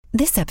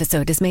This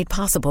episode is made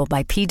possible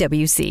by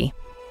PwC.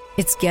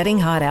 It's getting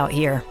hot out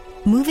here.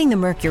 Moving the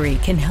mercury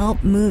can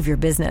help move your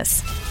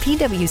business.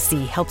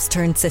 PwC helps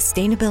turn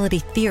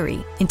sustainability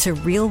theory into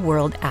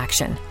real-world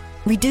action.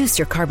 Reduce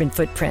your carbon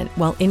footprint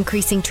while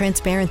increasing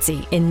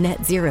transparency in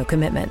net zero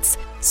commitments.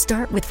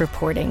 Start with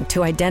reporting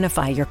to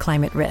identify your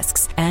climate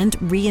risks and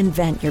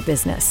reinvent your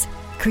business.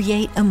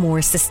 Create a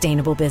more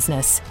sustainable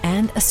business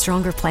and a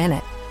stronger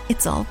planet.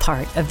 It's all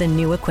part of The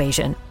New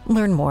Equation.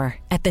 Learn more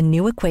at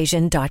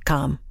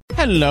thenewequation.com.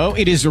 Hello,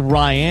 it is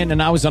Ryan,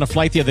 and I was on a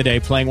flight the other day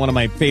playing one of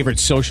my favorite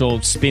social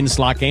spin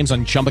slot games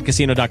on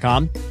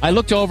ChumbaCasino.com. I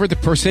looked over at the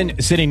person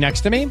sitting next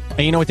to me, and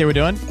you know what they were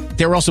doing?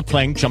 They were also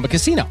playing Chumba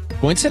Casino.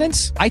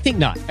 Coincidence? I think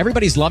not.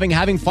 Everybody's loving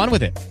having fun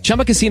with it.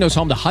 Chumba Casino is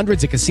home to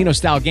hundreds of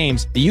casino-style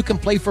games that you can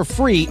play for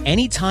free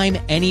anytime,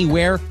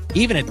 anywhere,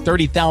 even at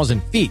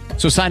 30,000 feet.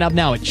 So sign up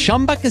now at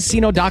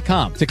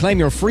ChumbaCasino.com to claim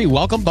your free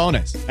welcome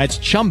bonus. That's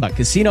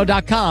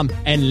ChumbaCasino.com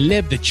and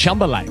live the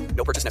Chumba life.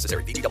 No purchase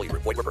necessary. VGW.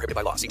 Void where prohibited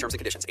by law. See terms and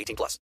conditions.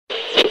 18+.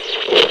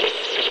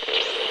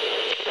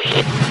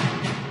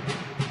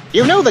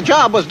 You knew the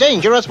job was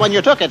dangerous when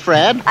you took it,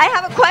 Fred. I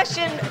have a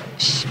question.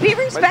 Shh, be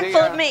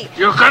respectful of me.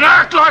 You can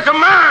act like a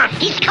man!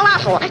 He's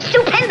colossal,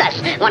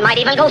 stupendous. One might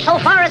even go so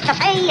far as to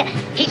say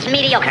he's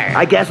mediocre.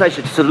 I guess I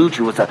should salute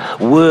you as a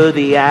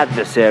worthy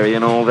adversary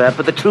and all that,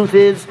 but the truth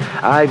is,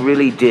 I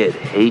really did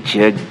hate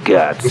your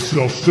guts. The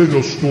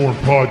Salcedo Storm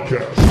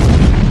Podcast.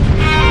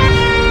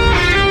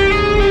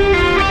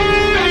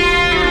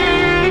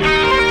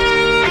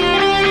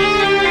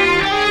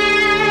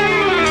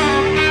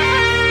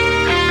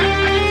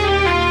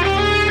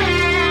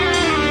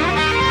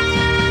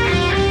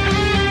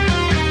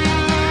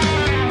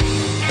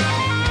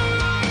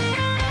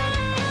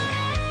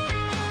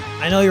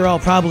 I know you're all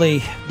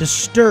probably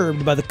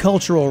disturbed by the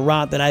cultural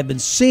rot that I've been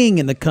seeing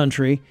in the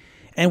country,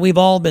 and we've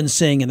all been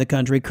seeing in the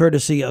country,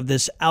 courtesy of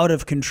this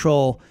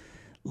out-of-control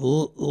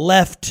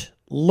left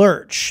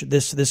lurch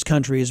this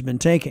country has been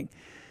taking.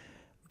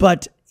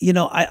 But, you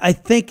know, I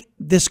think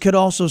this could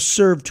also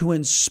serve to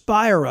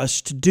inspire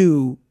us to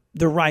do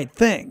the right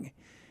thing.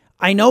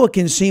 I know it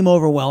can seem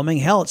overwhelming.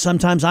 Hell,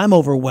 sometimes I'm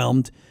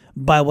overwhelmed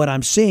by what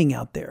I'm seeing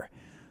out there.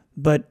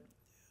 But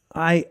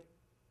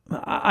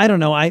I don't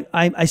know.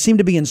 I seem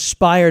to be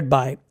inspired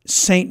by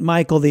Saint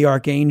Michael the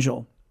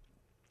Archangel.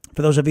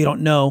 For those of you who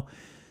don't know,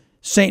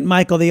 Saint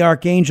Michael the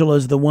Archangel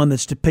is the one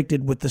that's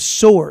depicted with the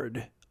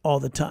sword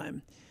all the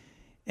time.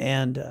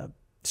 And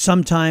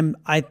sometimes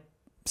I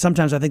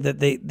think that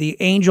the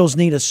angels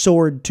need a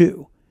sword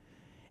too.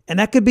 And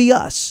that could be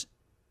us.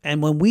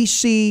 And when we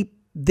see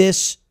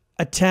this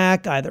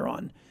attack either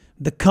on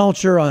the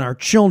culture, on our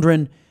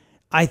children,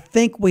 I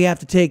think we have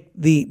to take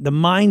the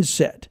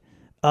mindset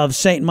of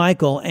St.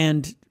 Michael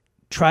and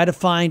try to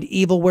find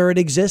evil where it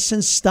exists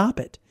and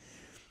stop it.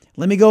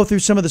 Let me go through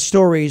some of the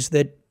stories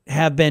that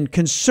have been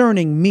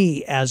concerning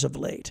me as of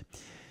late.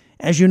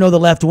 As you know, the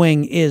left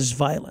wing is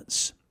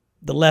violence.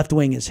 The left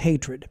wing is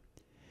hatred.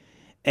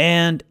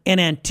 And an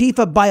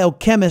Antifa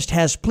biochemist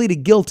has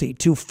pleaded guilty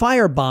to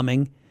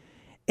firebombing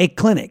a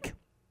clinic.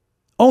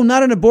 Oh,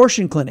 not an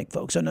abortion clinic,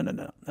 folks. Oh,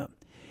 no.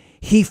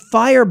 He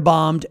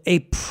firebombed a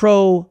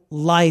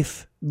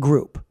pro-life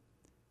group.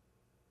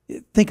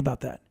 Think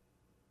about that.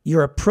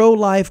 You're a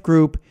pro-life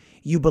group.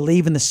 You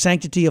believe in the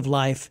sanctity of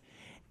life.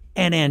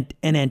 And an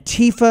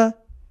Antifa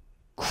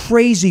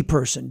crazy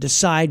person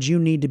decides you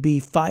need to be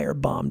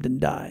firebombed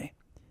and die.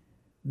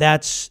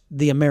 That's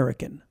the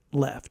American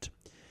left.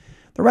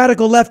 The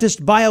radical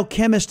leftist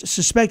biochemist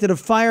suspected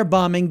of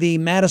firebombing the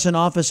Madison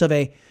office of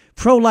a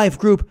pro-life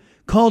group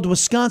called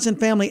Wisconsin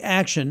Family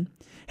Action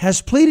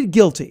has pleaded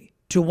guilty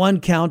to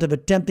one count of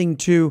attempting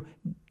to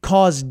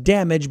cause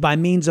damage by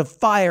means of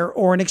fire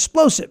or an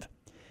explosive.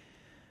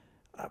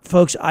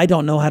 Folks, I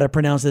don't know how to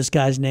pronounce this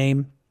guy's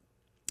name.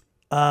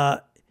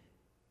 Hidrindu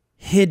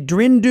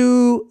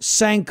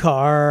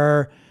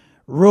Sankar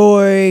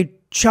Roy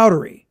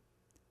Chowdhury,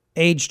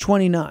 age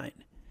 29,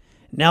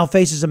 now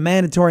faces a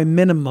mandatory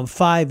minimum of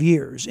 5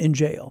 years in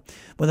jail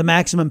with a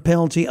maximum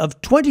penalty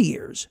of 20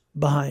 years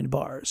behind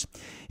bars.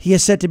 He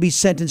is set to be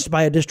sentenced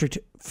by a district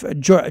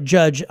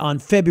judge on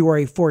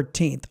February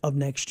 14th of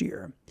next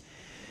year.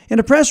 In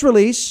a press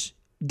release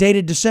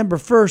dated December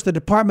 1st, the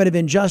Department of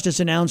Injustice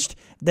announced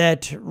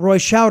that Roy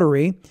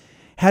Chowdhury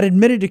had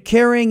admitted to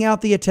carrying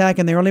out the attack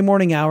in the early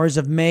morning hours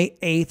of May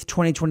 8th,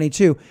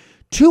 2022.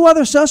 2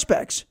 other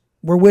suspects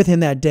were with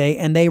him that day,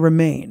 and they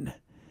remain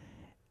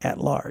at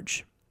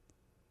large.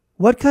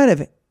 What kind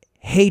of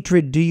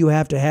hatred do you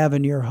have to have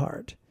in your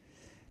heart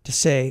to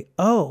say,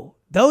 oh,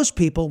 those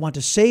people want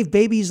to save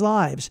babies'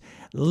 lives.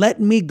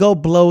 Let me go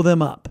blow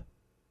them up.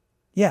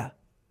 Yeah,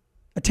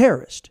 a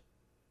terrorist.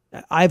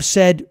 I've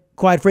said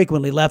quite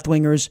frequently,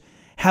 left-wingers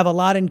have a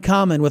lot in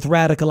common with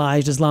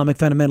radicalized Islamic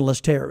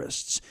fundamentalist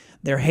terrorists.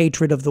 Their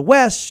hatred of the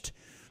West,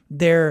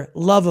 their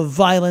love of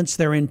violence,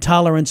 their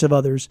intolerance of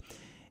others.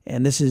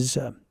 And this is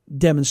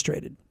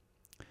demonstrated.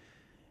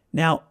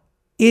 Now,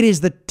 it is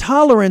the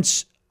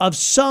tolerance of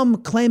some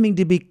claiming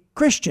to be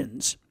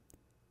Christians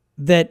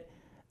that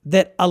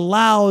that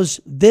allows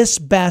this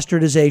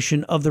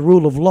bastardization of the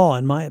rule of law,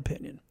 in my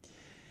opinion.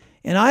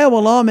 An Iowa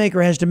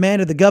lawmaker has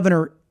demanded the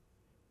governor,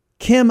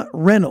 Kim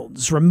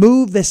Reynolds,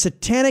 remove the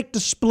satanic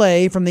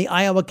display from the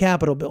Iowa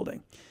Capitol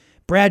building.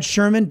 Brad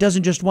Sherman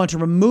doesn't just want to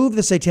remove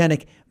the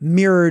satanic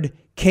mirrored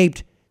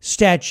caped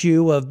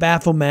statue of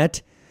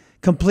Baphomet,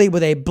 complete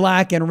with a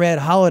black and red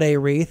holiday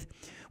wreath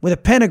with a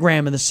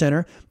pentagram in the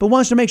center, but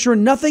wants to make sure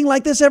nothing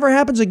like this ever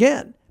happens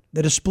again.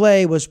 The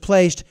display was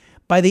placed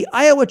by the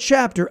Iowa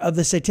chapter of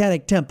the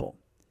Satanic Temple.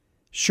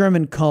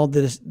 Sherman called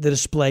the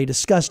display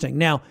disgusting.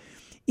 Now,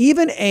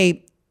 even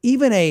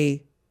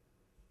a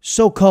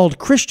so-called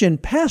Christian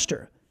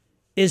pastor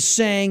is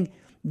saying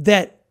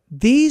that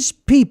these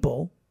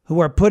people who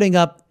are putting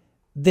up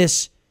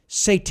this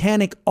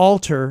satanic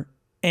altar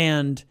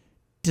and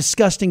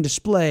disgusting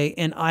display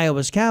in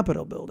Iowa's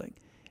Capitol building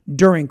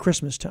during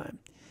Christmas time.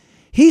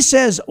 He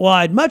says, well,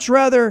 I'd much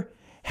rather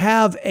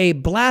have a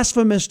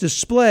blasphemous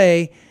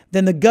display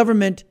than the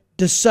government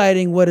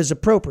deciding what is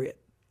appropriate.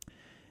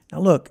 Now,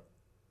 look,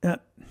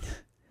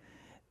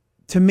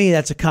 to me,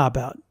 that's a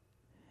cop-out.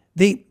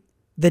 The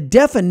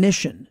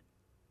definition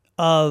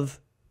of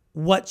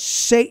what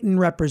Satan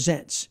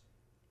represents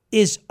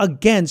is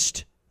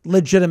against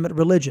legitimate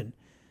religion.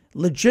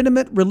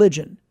 Legitimate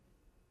religion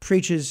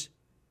preaches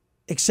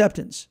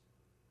acceptance,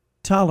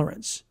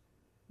 tolerance,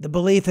 the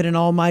belief in an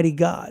almighty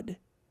God,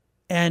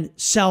 and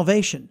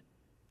salvation.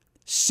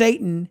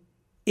 Satan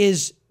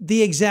is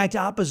the exact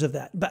opposite of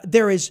that. But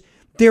there is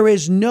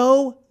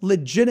no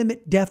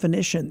legitimate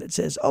definition that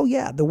says, oh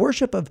yeah, the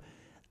worship of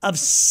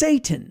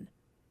Satan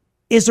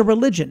is a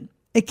religion.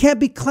 It can't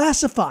be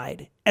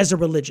classified as a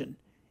religion.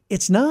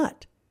 It's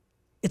not.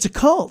 It's a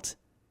cult.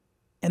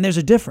 And there's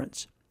a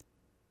difference.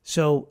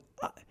 So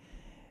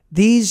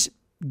these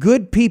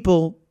good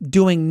people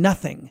doing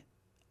nothing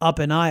up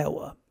in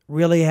Iowa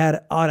really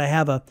ought to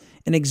have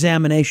an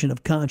examination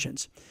of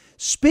conscience.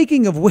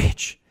 Speaking of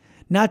which,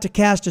 not to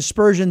cast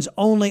aspersions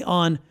only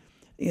on,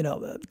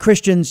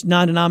 Christians,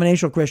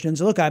 non-denominational Christians.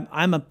 Look,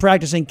 I'm a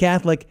practicing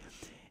Catholic,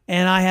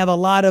 and I have a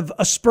lot of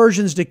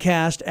aspersions to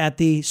cast at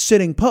the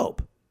sitting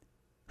Pope,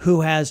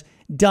 who has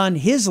done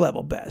his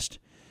level best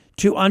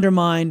to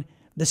undermine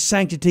the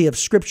sanctity of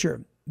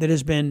Scripture that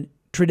has been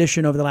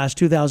tradition over the last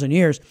 2,000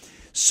 years.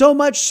 So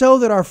much so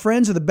that our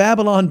friends of the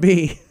Babylon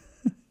Bee,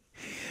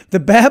 the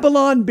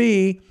Babylon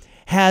Bee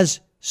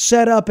has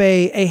set up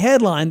a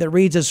headline that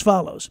reads as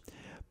follows.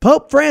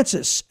 Pope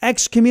Francis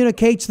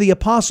excommunicates the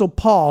Apostle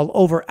Paul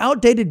over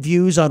outdated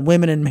views on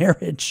women and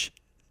marriage.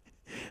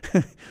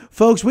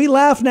 Folks, we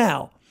laugh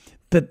now,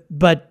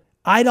 but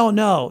I don't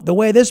know. The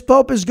way this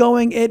Pope is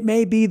going, it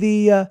may be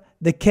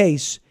the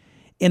case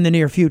in the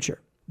near future.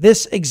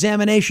 This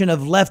examination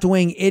of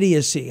left-wing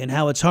idiocy and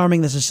how it's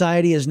harming the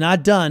society is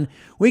not done.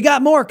 We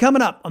got more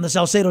coming up on the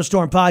Salcedo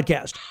Storm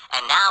Podcast.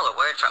 And now a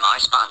word from our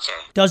sponsor.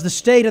 Does the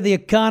state of the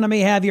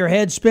economy have your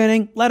head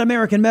spinning? Let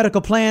American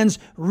Medical Plans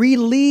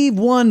relieve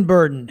one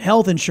burden,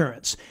 health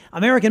insurance.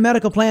 American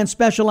Medical Plans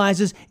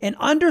specializes in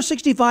under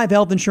 65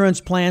 health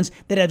insurance plans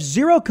that have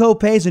zero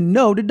copays and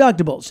no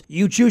deductibles.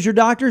 You choose your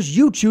doctors,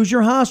 you choose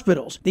your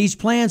hospitals. These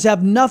plans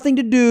have nothing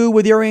to do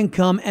with your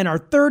income and are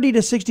 30 to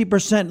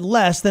 60%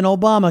 less than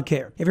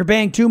Obamacare. If you're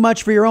paying too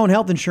much for your own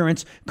health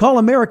insurance, call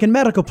American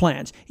Medical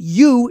Plans.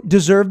 You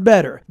deserve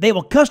better. They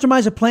will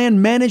customize a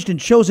plan managed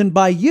and chosen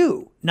by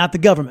you, not the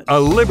government. A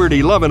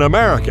liberty-loving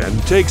American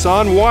takes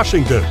on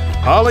Washington,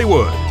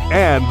 Hollywood,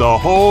 and the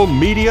whole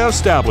media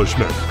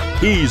establishment.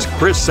 He's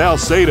Chris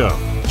Salcedo.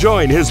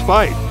 Join his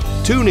fight.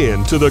 Tune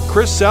in to The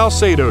Chris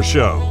Salcedo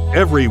Show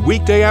every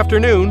weekday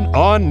afternoon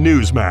on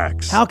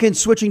Newsmax. How can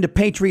switching to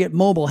Patriot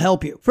Mobile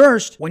help you?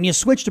 First, when you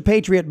switch to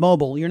Patriot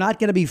Mobile, you're not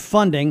going to be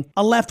funding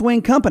a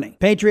left-wing company.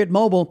 Patriot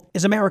Mobile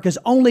is America's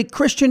only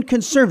Christian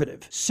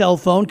conservative cell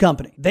phone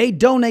company. They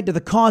donate to the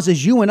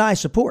causes you and I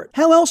support.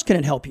 How else can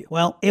it help you?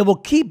 Well, it will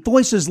keep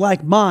voices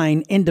like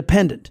mine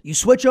independent. You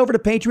switch over to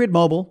Patriot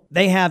Mobile.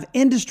 They have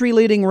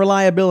industry-leading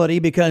reliability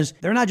because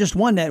they're not just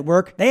one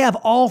network. They have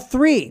all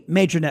three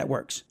major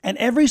networks. And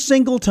every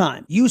single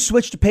time you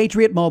switch to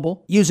Patriot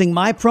Mobile using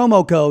my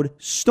promo code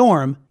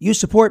STORM, you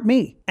support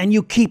me and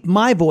you keep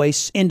my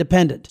voice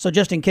independent. So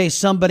just in case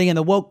somebody in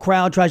the woke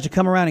crowd tries to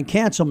come around and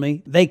cancel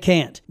me, they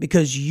can't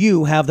because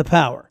you have the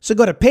power. So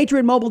go to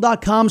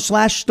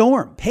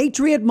patriotmobile.com/storm,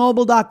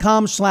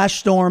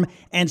 patriotmobile.com/storm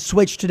and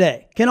switch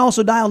today. Can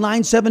also dial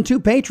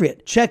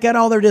 972-PATRIOT. Check out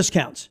all their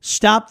discounts.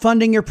 Stop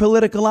funding your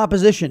political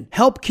opposition.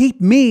 Help keep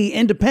me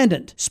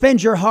independent.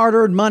 Spend your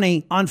hard-earned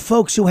money on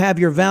folks who have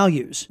your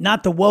values,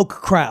 not the woke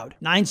crowd.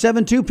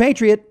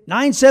 972-PATRIOT,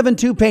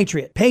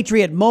 972-PATRIOT,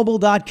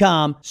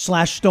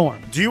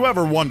 patriotmobile.com/storm. Do you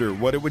ever wonder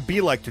what it would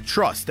be like to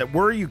trust that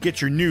where you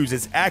get your news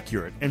is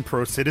accurate and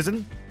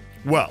pro-citizen?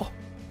 Well,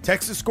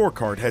 Texas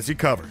Scorecard has you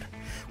covered.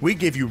 We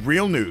give you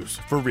real news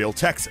for real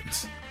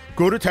Texans.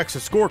 Go to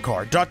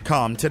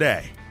TexasScorecard.com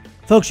today.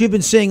 Folks, you've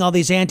been seeing all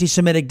these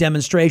anti-Semitic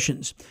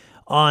demonstrations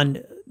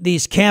on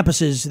these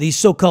campuses, these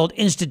so-called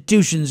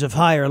institutions of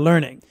higher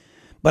learning.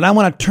 But I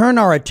want to turn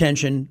our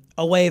attention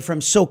away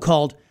from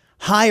so-called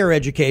higher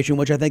education,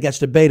 which I think that's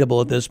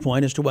debatable at this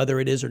point as to whether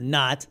it is or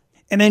not,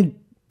 and then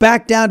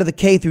back down to the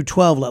K through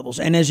 12 levels.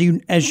 And as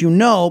you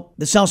know,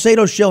 the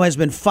Salcedo Show has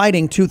been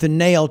fighting tooth and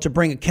nail to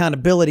bring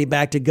accountability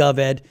back to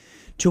Gov-ed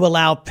to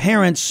allow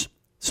parents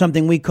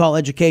something we call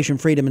education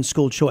freedom and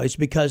school choice,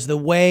 because the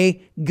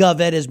way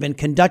Gov-ed has been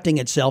conducting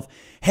itself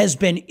has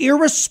been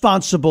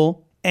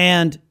irresponsible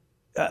and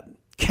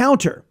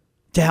counter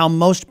to how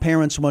most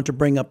parents want to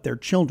bring up their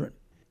children.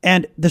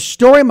 And the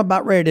story I'm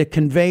about ready to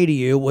convey to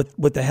you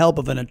with the help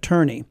of an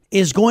attorney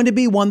is going to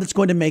be one that's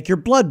going to make your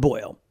blood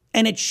boil.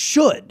 And it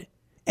should.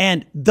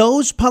 And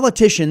those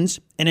politicians,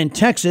 and in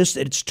Texas,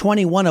 it's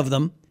 21 of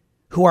them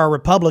who are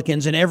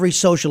Republicans and every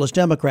socialist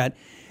Democrat,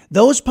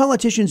 those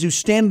politicians who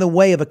stand in the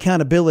way of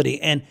accountability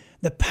and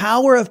the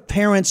power of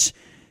parents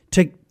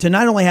to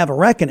not only have a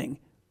reckoning,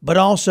 but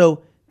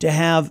also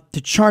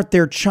to chart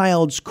their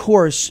child's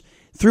course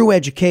through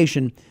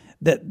education,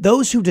 that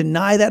those who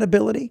deny that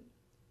ability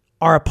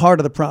are a part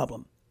of the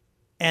problem.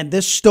 And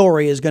this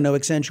story is going to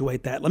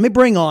accentuate that. Let me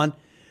bring on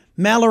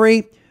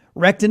Mallory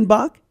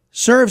Rechtenbach,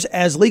 serves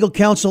as legal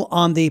counsel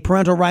on the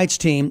Parental Rights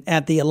team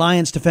at the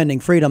Alliance Defending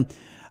Freedom.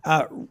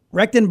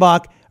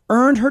 Rechtenbach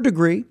earned her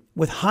degree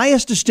with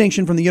highest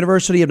distinction from the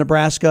University of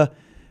Nebraska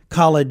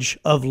College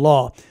of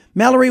Law.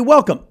 Mallory,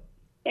 welcome.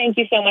 Thank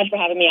you so much for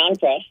having me on,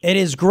 Chris. It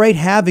is great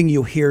having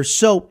you here.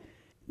 So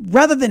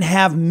rather than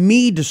have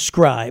me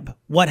describe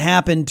what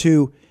happened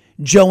to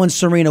Joe and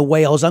Serena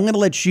Wales, I'm going to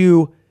let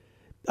you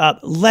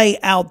lay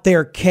out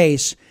their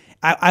case.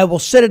 I will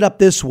set it up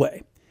this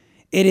way.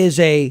 It is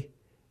a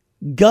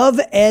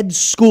Gov-ed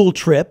school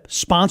trip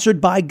sponsored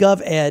by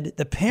Gov-ed.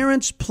 The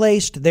parents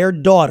placed their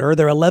daughter,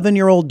 their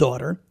 11-year-old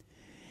daughter,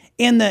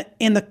 in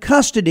the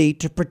custody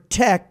to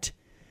protect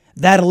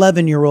that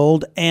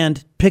 11-year-old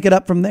and pick it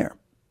up from there.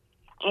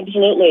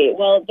 Absolutely.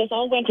 Well, this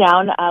all went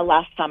down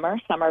last summer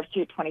of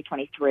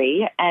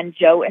 2023, and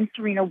Joe and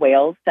Serena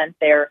Wales sent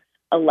their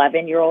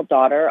 11-year-old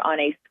daughter on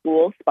a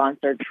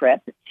school-sponsored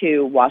trip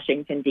to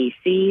Washington,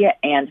 D.C.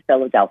 and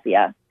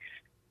Philadelphia.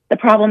 The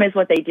problem is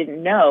what they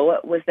didn't know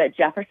was that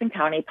Jefferson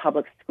County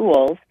Public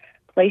Schools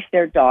placed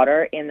their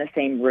daughter in the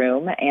same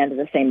room and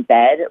the same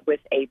bed with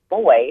a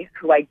boy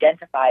who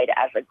identified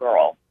as a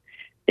girl.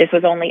 This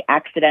was only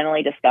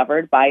accidentally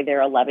discovered by their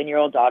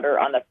 11-year-old daughter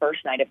on the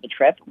first night of the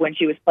trip when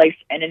she was placed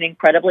in an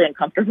incredibly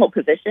uncomfortable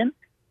position,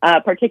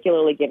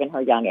 particularly given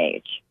her young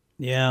age.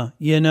 Yeah.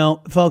 You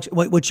know, folks,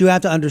 what you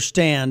have to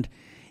understand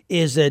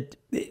is that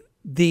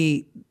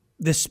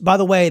by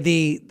the way,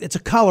 it's a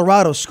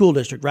Colorado school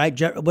district, right?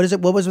 What is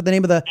it? What was the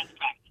name of the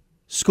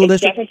school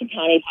district? Jefferson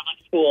County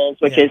Public Schools,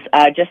 which is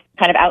just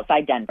kind of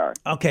outside Denver.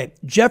 Okay.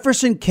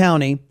 Jefferson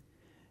County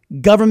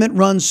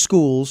government-run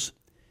schools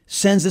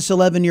sends this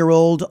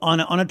 11-year-old on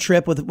a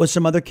trip with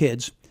some other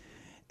kids.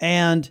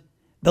 And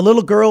the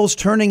little girl's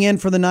turning in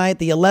for the night,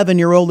 the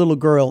 11-year-old little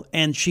girl,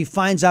 and she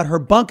finds out her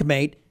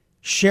bunkmate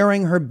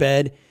sharing her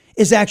bed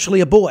is actually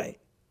a boy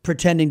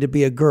pretending to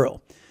be a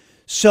girl.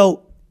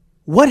 So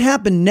what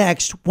happened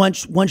next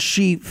once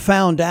she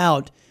found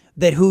out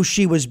that who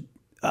she was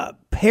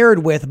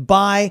paired with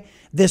by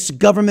this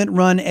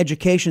government-run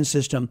education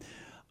system?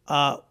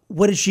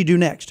 What did she do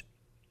next?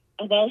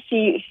 Well,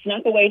 she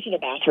snuck away to the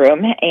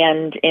bathroom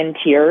and in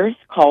tears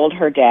called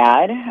her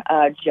dad,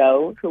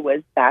 Joe, who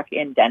was back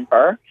in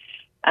Denver.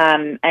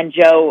 And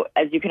Joe,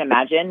 as you can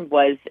imagine,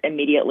 was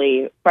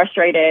immediately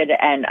frustrated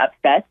and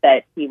upset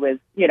that he was,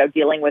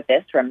 dealing with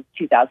this from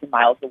 2,000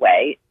 miles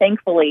away.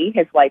 Thankfully,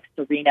 his wife,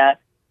 Serena,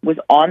 was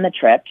on the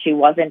trip. She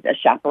wasn't a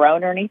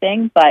chaperone or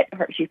anything, but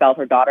she felt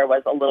her daughter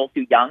was a little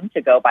too young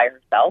to go by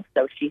herself.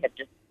 So she had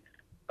just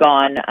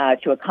gone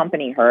to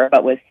accompany her,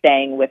 but was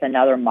staying with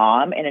another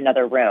mom in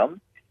another room.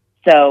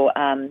 So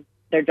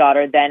their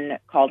daughter then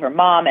called her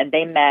mom, and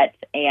they met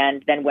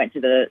and then went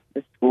to the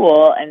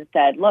school and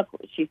said, look,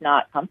 she's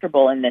not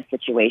comfortable in this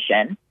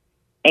situation.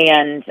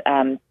 And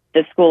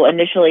the school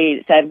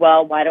initially said,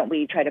 well, why don't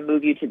we try to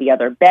move you to the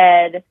other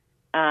bed?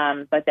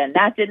 But then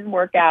that didn't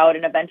work out.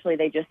 And eventually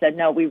they just said,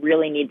 no, we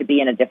really need to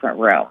be in a different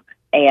room.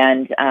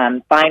 And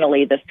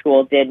finally, the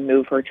school did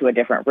move her to a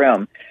different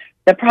room.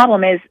 The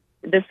problem is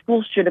the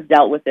school should have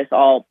dealt with this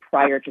all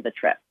prior to the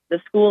trip. The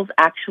school's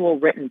actual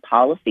written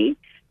policy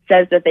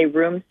says that they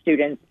room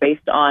students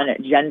based on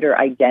gender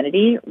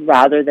identity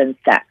rather than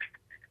sex.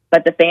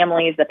 But the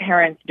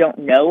parents don't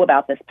know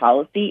about this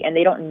policy, and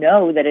they don't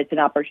know that it's an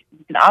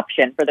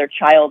option for their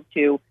child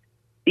to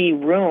be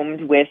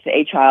roomed with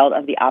a child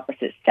of the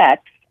opposite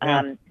sex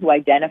who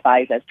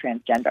identifies as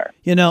transgender.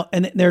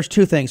 And there's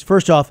two things.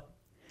 First off,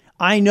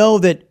 I know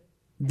that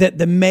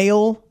the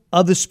male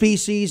of the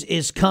species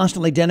is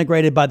constantly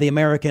denigrated by the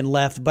American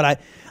left,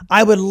 but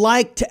I would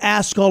like to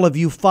ask all of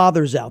you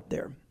fathers out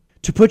there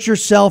to put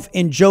yourself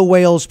in Joe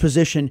Wales'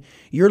 position.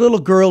 Your little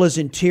girl is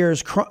in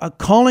tears,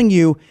 calling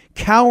you,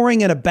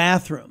 cowering in a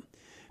bathroom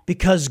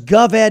because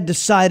Gov-ed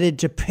decided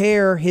to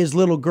pair his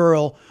little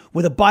girl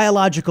with a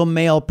biological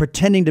male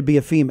pretending to be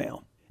a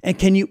female. And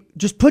can you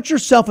just put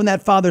yourself in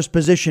that father's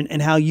position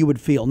and how you would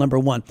feel, number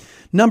one.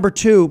 Number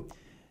two,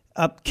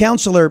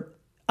 counselor,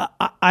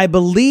 I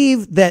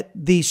believe that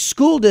the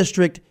school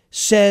district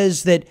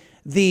says that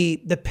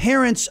the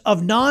parents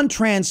of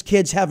non-trans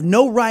kids have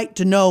no right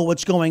to know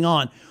what's going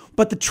on.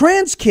 But the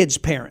trans kids'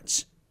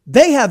 parents,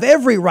 they have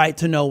every right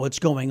to know what's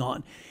going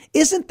on.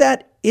 Isn't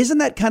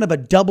that kind of a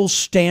double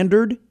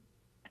standard?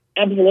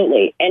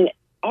 Absolutely. And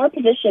our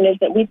position is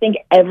that we think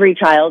every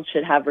child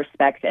should have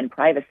respect and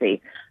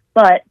privacy,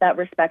 but that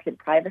respect and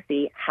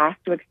privacy has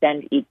to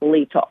extend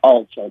equally to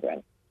all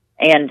children.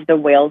 And the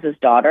Wales'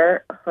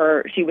 daughter,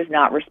 she was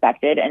not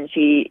respected, and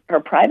her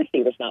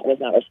privacy was not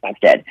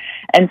respected.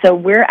 And so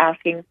we're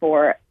asking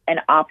for an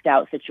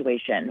opt-out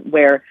situation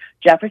where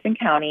Jefferson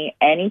County,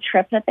 any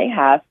trip that they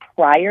have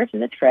prior to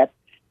the trip,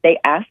 they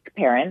ask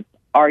parents,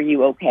 are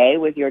you okay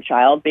with your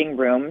child being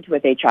roomed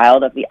with a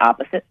child of the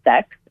opposite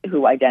sex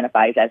who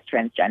identifies as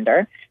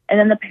transgender? And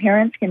then the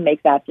parents can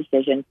make that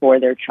decision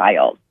for their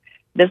child.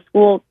 The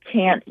school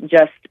can't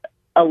just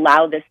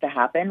allow this to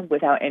happen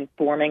without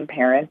informing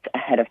parents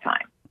ahead of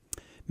time.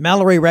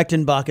 Mallory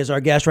Rechtenbach is our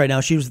guest right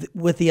now. She was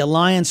with the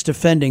Alliance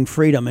Defending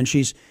Freedom, and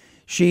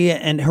she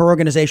and her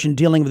organization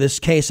dealing with this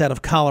case out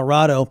of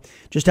Colorado,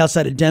 just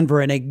outside of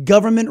Denver, in a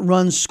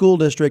government-run school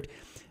district.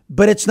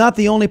 But it's not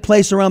the only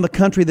place around the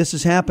country this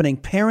is happening.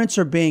 Parents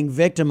are being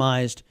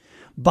victimized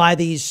by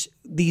these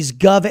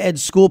Gov-ed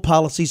school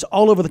policies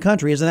all over the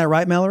country. Isn't that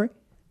right, Mallory?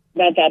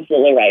 That's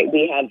absolutely right.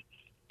 We have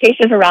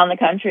cases around the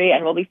country,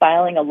 and we'll be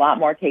filing a lot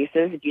more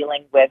cases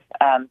dealing with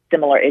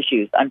similar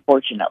issues,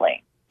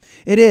 unfortunately.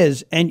 It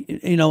is. And,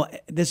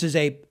 this is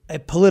a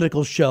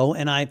political show,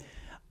 and I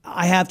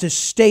have to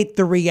state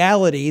the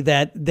reality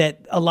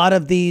that a lot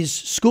of these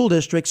school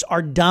districts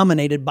are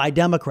dominated by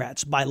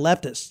Democrats, by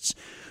leftists,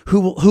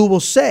 who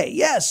will say,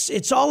 yes,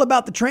 it's all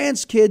about the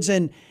trans kids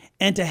and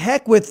to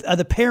heck with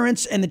the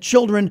parents and the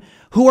children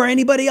who are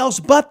anybody else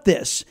but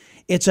this.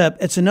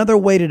 It's another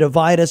way to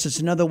divide us. It's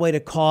another way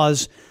to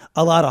cause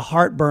a lot of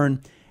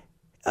heartburn.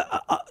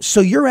 So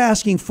you're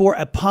asking for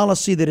a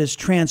policy that is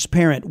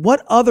transparent.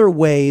 What other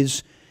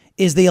ways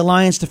is the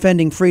Alliance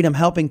Defending Freedom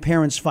helping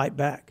parents fight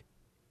back?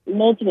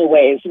 Multiple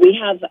ways. We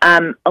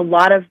have a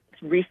lot of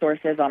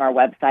resources on our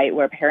website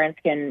where parents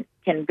can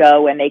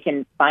go and they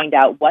can find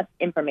out what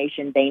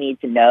information they need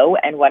to know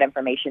and what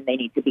information they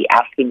need to be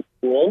asking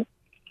schools.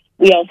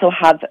 We also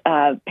have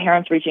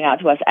parents reaching out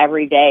to us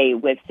every day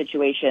with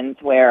situations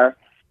where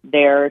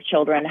their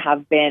children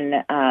have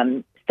been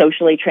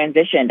socially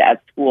transitioned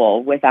at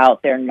school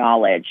without their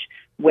knowledge,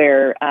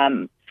 where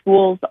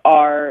schools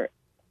are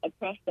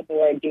across the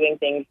board doing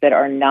things that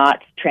are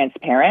not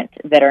transparent,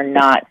 that are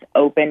not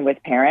open with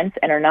parents,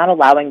 and are not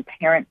allowing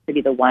parents to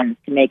be the ones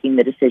to making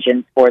the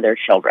decisions for their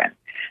children.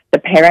 The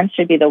parents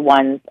should be the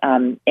ones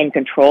in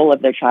control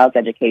of their child's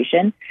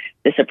education.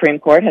 The Supreme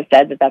Court has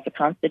said that that's a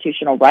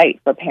constitutional right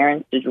for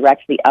parents to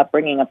direct the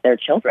upbringing of their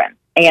children,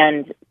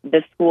 and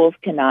the schools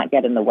cannot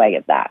get in the way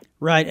of that.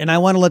 Right, and I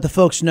want to let the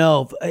folks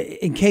know,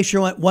 in case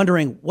you're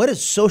wondering, what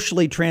does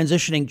socially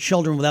transitioning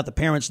children without the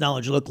parents'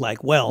 knowledge look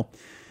like? Well,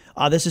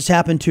 this has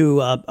happened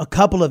to a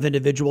couple of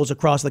individuals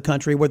across the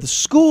country where the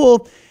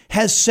school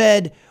has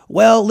said,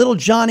 well, little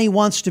Johnny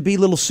wants to be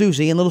little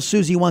Susie and little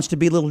Susie wants to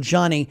be little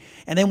Johnny,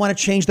 and they want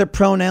to change their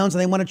pronouns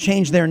and they want to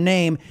change their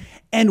name.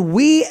 And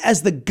we,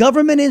 as the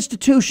government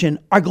institution,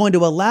 are going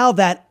to allow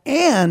that,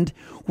 and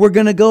we're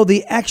going to go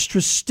the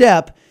extra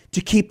step to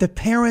keep the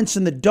parents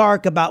in the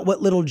dark about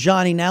what little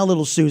Johnny, now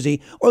little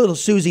Susie, or little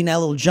Susie, now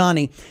little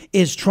Johnny,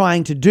 is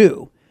trying to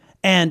do.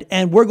 And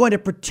we're going to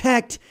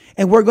protect,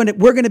 and we're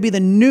going to be the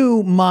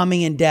new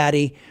mommy and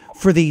daddy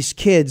for these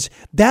kids.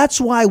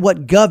 That's why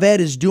what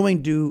Gov-ed is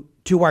doing to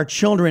our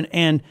children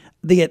and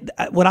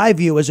what I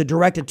view as a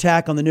direct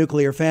attack on the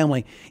nuclear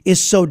family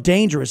is so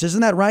dangerous.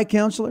 Isn't that right,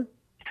 Counselor?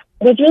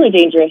 What's really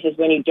dangerous is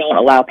when you don't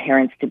allow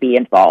parents to be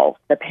involved.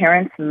 The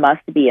parents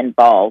must be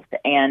involved,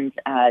 and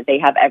they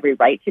have every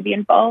right to be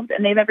involved,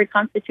 and they have every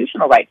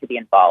constitutional right to be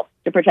involved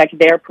to protect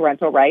their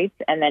parental rights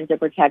and then to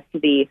protect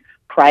the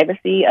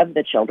privacy of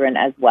the children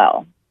as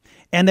well.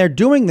 And they're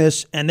doing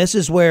this, and this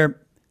is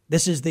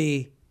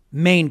the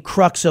main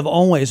crux of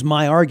always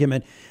my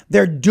argument.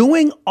 They're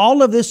doing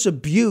all of this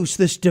abuse,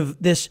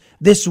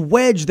 this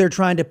wedge they're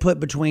trying to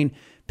put between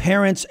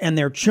parents and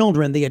their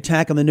children, the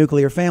attack on the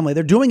nuclear family.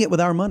 They're doing it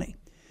with our money.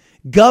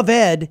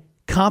 Gov-ed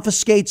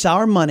confiscates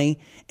our money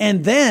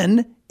and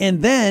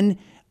then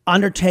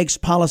undertakes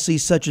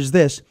policies such as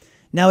this.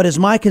 Now, it is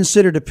my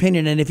considered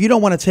opinion, and if you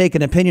don't want to take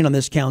an opinion on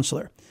this,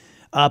 Counselor,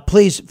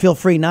 please feel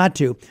free not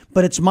to.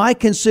 But it's my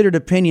considered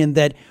opinion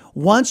that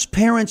once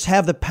parents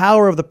have the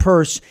power of the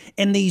purse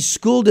and these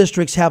school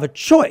districts have a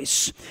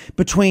choice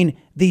between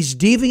these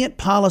deviant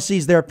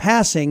policies they're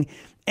passing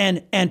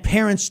and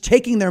parents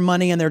taking their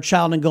money and their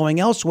child and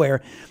going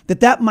elsewhere,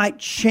 that might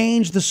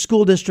change the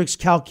school district's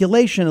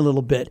calculation a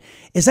little bit.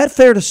 Is that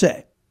fair to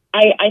say?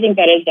 I think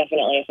that is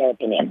definitely a fair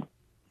opinion.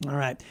 All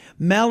right.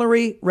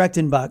 Mallory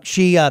Rechtenbach,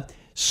 she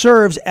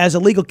serves as a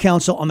legal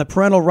counsel on the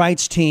Parental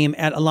Rights team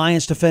at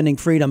Alliance Defending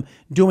Freedom,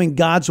 doing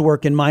God's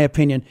work, in my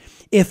opinion.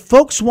 If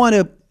folks want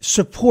to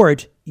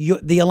support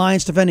the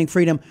Alliance Defending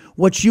Freedom,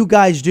 what you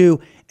guys do,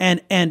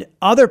 and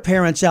other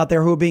parents out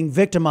there who are being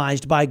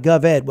victimized by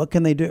Gov-ed, what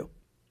can they do?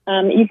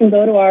 You can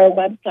go to our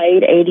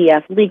website,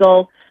 ADF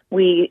Legal.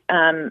 We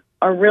are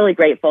really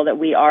grateful that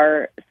we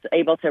are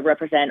able to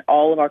represent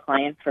all of our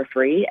clients for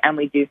free, and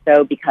we do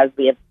so because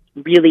we have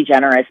really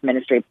generous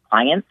ministry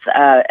clients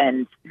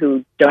and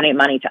who donate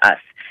money to us.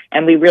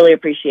 And we really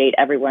appreciate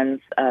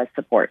everyone's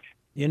support.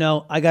 You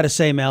know, I got to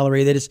say,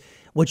 Mallory, that is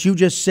what you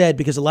just said,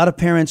 because a lot of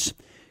parents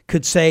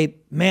could say,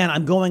 man,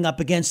 I'm going up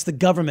against the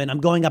government. I'm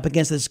going up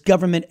against this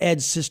government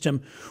ed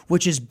system,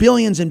 which is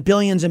billions and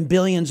billions and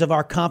billions of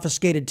our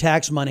confiscated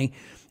tax money.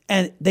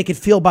 And they could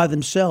feel by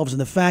themselves. And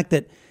the fact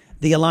that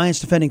the Alliance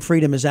Defending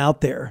Freedom is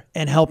out there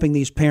and helping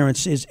these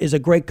parents is a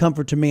great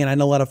comfort to me. And I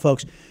know a lot of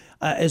folks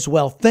as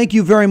well. Thank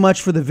you very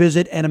much for the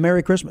visit, and a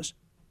Merry Christmas.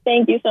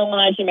 Thank you so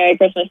much, and Merry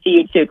Christmas to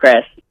you too,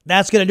 Chris.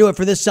 That's going to do it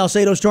for this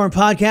Salcedo Storm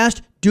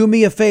podcast. Do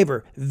me a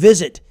favor.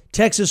 Visit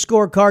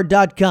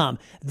TexasScorecard.com.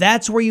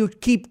 That's where you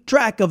keep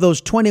track of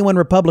those 21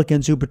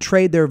 Republicans who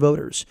betrayed their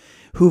voters,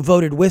 who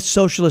voted with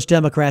socialist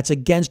Democrats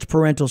against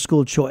parental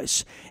school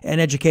choice and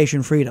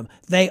education freedom.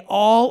 They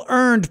all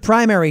earned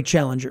primary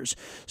challengers.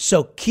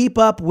 So keep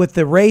up with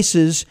the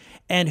races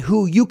and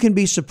who you can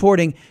be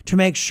supporting to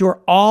make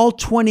sure all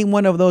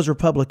 21 of those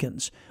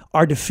Republicans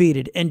are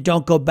defeated and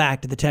don't go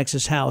back to the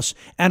Texas House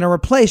and are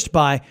replaced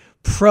by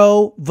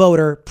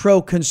pro-voter,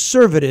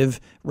 pro-conservative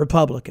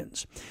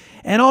Republicans.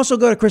 And also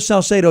go to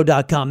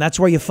ChrisSalcedo.com. That's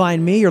where you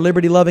find me, your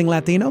liberty-loving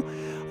Latino.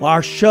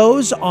 Our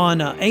shows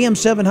on AM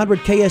 700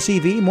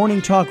 KSEV,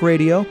 Morning Talk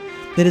Radio,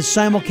 that is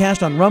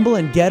simulcast on Rumble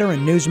and Getter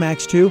and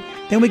Newsmax 2.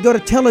 Then we go to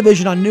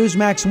television on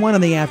Newsmax 1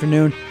 in the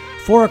afternoon,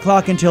 4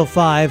 o'clock until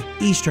 5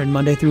 Eastern,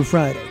 Monday through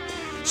Friday.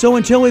 So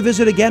until we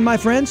visit again, my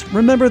friends,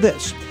 remember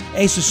this.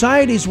 A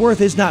society's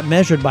worth is not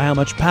measured by how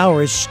much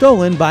power is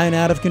stolen by an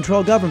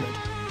out-of-control government.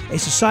 A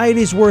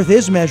society's worth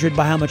is measured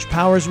by how much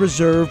power is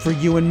reserved for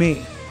you and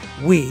me.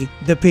 We,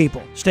 the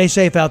people. Stay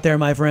safe out there,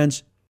 my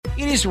friends.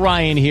 It is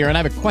Ryan here, and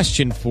I have a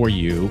question for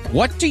you.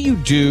 What do you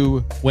do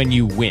when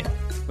you win?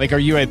 Like, are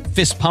you a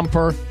fist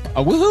pumper,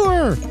 a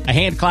woohooer, a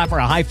hand clapper,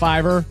 a high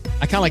fiver?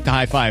 I kind of like the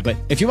high five, but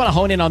if you want to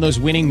hone in on those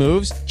winning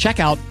moves, check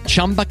out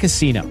Chumba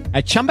Casino.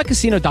 At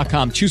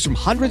ChumbaCasino.com, choose from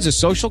hundreds of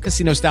social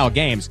casino-style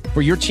games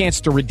for your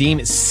chance to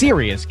redeem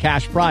serious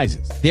cash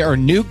prizes. There are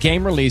new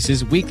game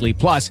releases weekly,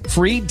 plus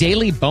free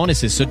daily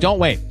bonuses. So don't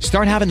wait.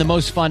 Start having the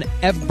most fun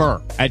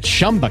ever at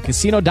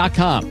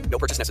ChumbaCasino.com. No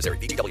purchase necessary.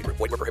 VGW Group.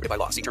 Void where prohibited by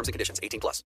law. See terms and conditions. 18+.